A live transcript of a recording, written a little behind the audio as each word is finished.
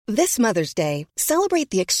This Mother's Day, celebrate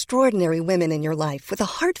the extraordinary women in your life with a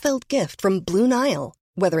heartfelt gift from Blue Nile.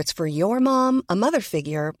 Whether it's for your mom, a mother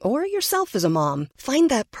figure, or yourself as a mom, find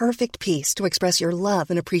that perfect piece to express your love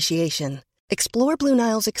and appreciation. Explore Blue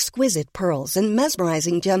Nile's exquisite pearls and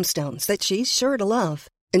mesmerizing gemstones that she's sure to love.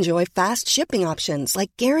 Enjoy fast shipping options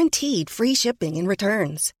like guaranteed free shipping and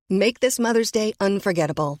returns. Make this Mother's Day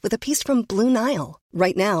unforgettable with a piece from Blue Nile.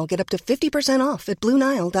 Right now, get up to 50% off at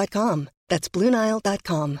BlueNile.com. That's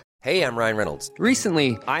BlueNile.com. Hey, I'm Ryan Reynolds.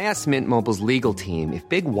 Recently, I asked Mint Mobile's legal team if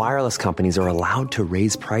big wireless companies are allowed to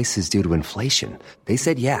raise prices due to inflation. They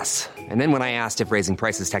said yes. And then when I asked if raising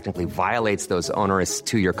prices technically violates those onerous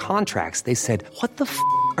two-year contracts, they said, "What the f***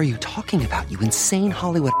 are you talking about, you insane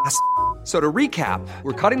Hollywood ass?" So to recap,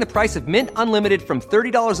 we're cutting the price of Mint Unlimited from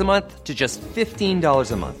 $30 a month to just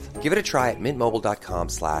 $15 a month. Give it a try at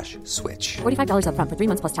mintmobile.com/switch. $45 up front for 3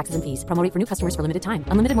 months plus taxes and fees. Promo rate for new customers for limited time.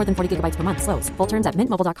 Unlimited more than 40 gigabytes per month. Slows full terms at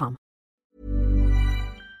mintmobile.com.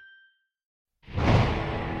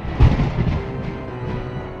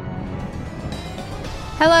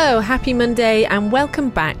 Hello, happy Monday, and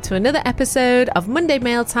welcome back to another episode of Monday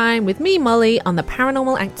Mail Time with me, Molly, on the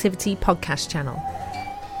Paranormal Activity podcast channel.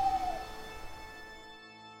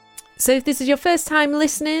 So if this is your first time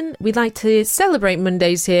listening, we'd like to celebrate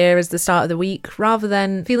Mondays here as the start of the week rather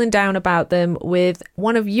than feeling down about them with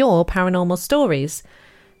one of your paranormal stories.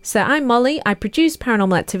 So I'm Molly, I produce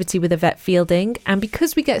Paranormal Activity with Yvette Fielding, and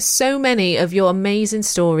because we get so many of your amazing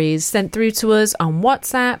stories sent through to us on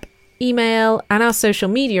WhatsApp, email and our social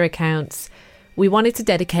media accounts, we wanted to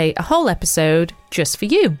dedicate a whole episode just for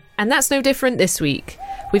you. And that's no different this week.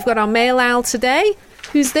 We've got our mail owl today.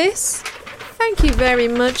 Who's this? Thank you very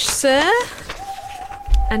much, sir.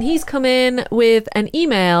 And he's come in with an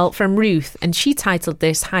email from Ruth, and she titled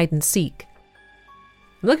this Hide and Seek.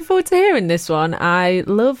 I'm looking forward to hearing this one. I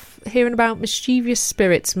love hearing about mischievous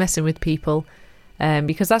spirits messing with people,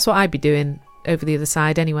 because that's what I'd be doing over the other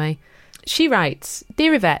side anyway. She writes,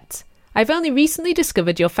 "Dear Yvette, I've only recently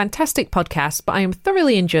discovered your fantastic podcast, but I am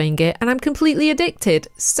thoroughly enjoying it and I'm completely addicted.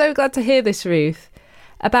 So glad to hear this, Ruth.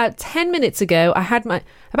 About 10 minutes ago, I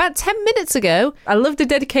love the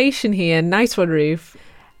dedication here. Nice one, Ruth.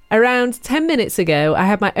 Around 10 minutes ago, I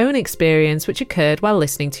had my own experience which occurred while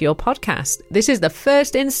listening to your podcast. This is the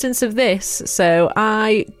first instance of this, so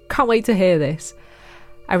I can't wait to hear this.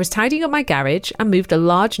 I was tidying up my garage and moved a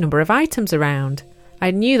large number of items around.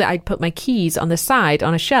 I knew that I'd put my keys on the side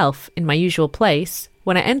on a shelf in my usual place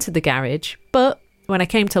when I entered the garage, but when I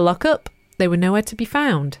came to lock up, they were nowhere to be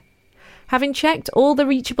found. Having checked all the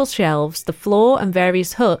reachable shelves, the floor and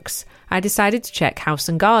various hooks, I decided to check house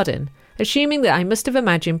and garden, assuming that I must have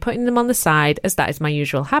imagined putting them on the side as that is my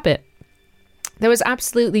usual habit. There was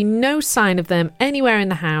absolutely no sign of them anywhere in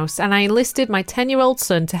the house, and I enlisted my 10-year-old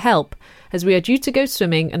son to help as we are due to go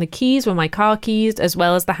swimming and the keys were my car keys as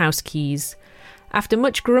well as the house keys. After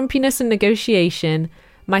much grumpiness and negotiation,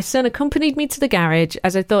 my son accompanied me to the garage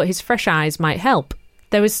as I thought his fresh eyes might help.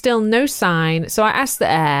 There was still no sign, so I asked the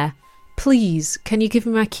heir, "Please, can you give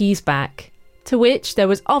me my keys back?" To which there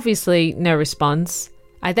was obviously no response.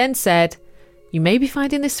 I then said, "You may be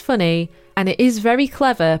finding this funny, and it is very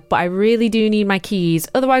clever, but I really do need my keys,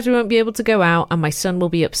 otherwise we won't be able to go out and my son will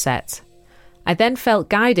be upset." I then felt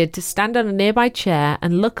guided to stand on a nearby chair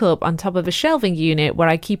and look up on top of a shelving unit where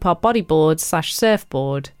I keep our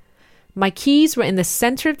bodyboard/surfboard. My keys were in the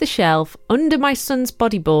centre of the shelf, under my son's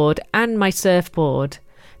bodyboard and my surfboard.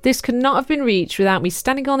 This could not have been reached without me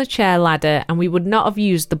standing on a chair ladder, and we would not have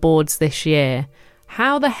used the boards this year.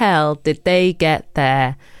 How the hell did they get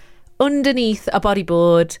there? Underneath a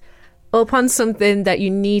bodyboard, up on something that you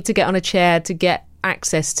need to get on a chair to get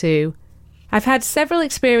access to. I've had several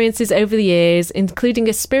experiences over the years, including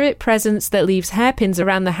a spirit presence that leaves hairpins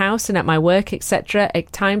around the house and at my work, etc.,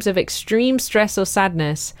 at times of extreme stress or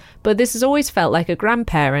sadness, but this has always felt like a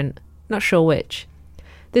grandparent, not sure which.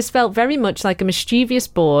 This felt very much like a mischievous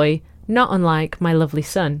boy, not unlike my lovely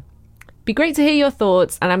son. Be great to hear your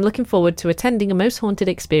thoughts, and I'm looking forward to attending a most haunted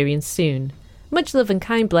experience soon. Much love and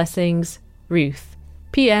kind blessings, Ruth.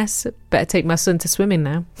 P.S. Better take my son to swimming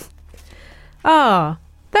now. Ah,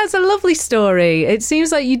 that's a lovely story. It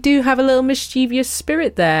seems like you do have a little mischievous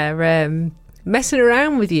spirit there, messing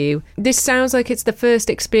around with you. This sounds like it's the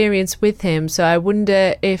first experience with him, so I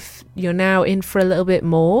wonder if you're now in for a little bit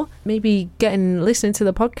more. Maybe listening to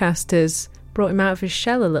the podcast has brought him out of his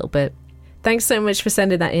shell a little bit. Thanks so much for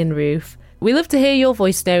sending that in, Ruth. We love to hear your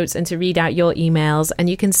voice notes and to read out your emails, and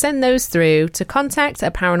you can send those through to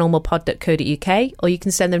contact@paranormalpod.co.uk, or you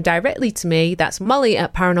can send them directly to me. That's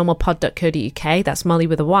molly@paranormalpod.co.uk. That's Molly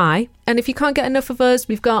with a Y. And if you can't get enough of us,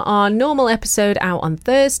 we've got our normal episode out on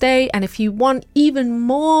Thursday, and if you want even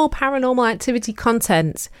more paranormal activity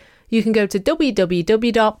content, you can go to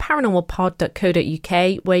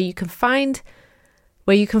www.paranormalpod.co.uk, where you can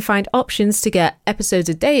find options to get episodes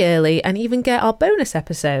a day early and even get our bonus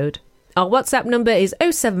episode. Our WhatsApp number is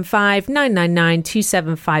 075 999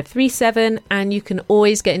 27537, and you can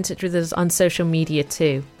always get in touch with us on social media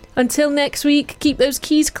too. Until next week, keep those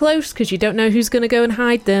keys close because you don't know who's going to go and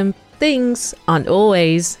hide them. Things aren't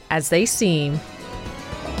always as they seem.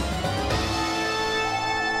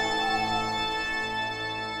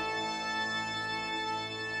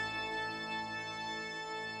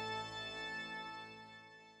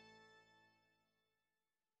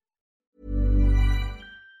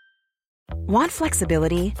 Want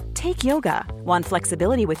flexibility? Take yoga. Want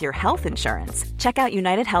flexibility with your health insurance? Check out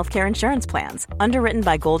United Healthcare Insurance Plans. Underwritten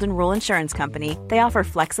by Golden Rule Insurance Company, they offer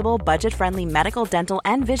flexible, budget-friendly medical, dental,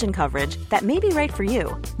 and vision coverage that may be right for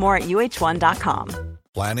you. More at uh1.com.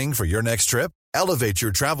 Planning for your next trip? Elevate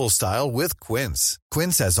your travel style with Quince.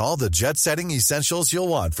 Quince has all the jet-setting essentials you'll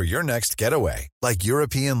want for your next getaway, like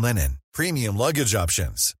European linen, premium luggage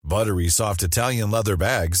options, buttery soft Italian leather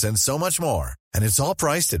bags, and so much more. And it's all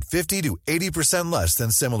priced at 50 to 80% less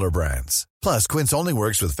than similar brands. Plus, Quince only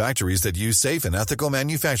works with factories that use safe and ethical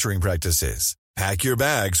manufacturing practices. Pack your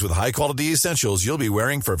bags with high-quality essentials you'll be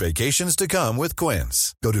wearing for vacations to come with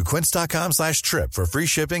Quince. Go to quince.com/trip for free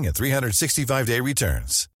shipping and 365-day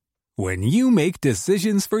returns. When you make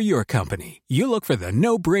decisions for your company, you look for the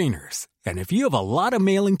no-brainers. And if you have a lot of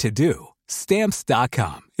mailing to do,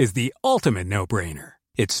 Stamps.com is the ultimate no-brainer.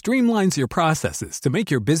 It streamlines your processes to make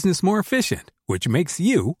your business more efficient, which makes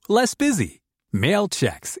you less busy. Mail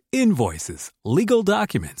checks, invoices, legal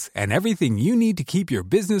documents, and everything you need to keep your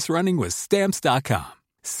business running with Stamps.com.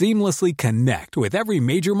 Seamlessly connect with every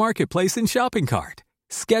major marketplace and shopping cart.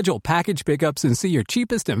 Schedule package pickups and see your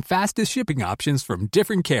cheapest and fastest shipping options from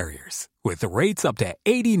different carriers, with rates up to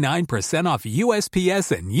 89% off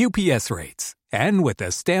USPS and UPS rates. And with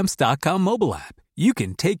the Stamps.com mobile app, you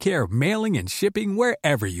can take care of mailing and shipping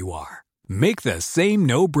wherever you are. Make the same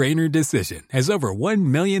no-brainer decision as over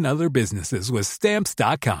 1 million other businesses with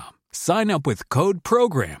Stamps.com. Sign up with code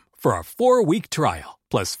PROGRAM for a 4-week trial,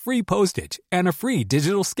 plus free postage and a free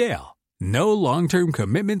digital scale. No long-term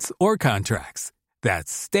commitments or contracts.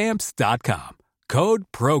 That's Stamps.com. Code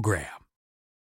PROGRAM.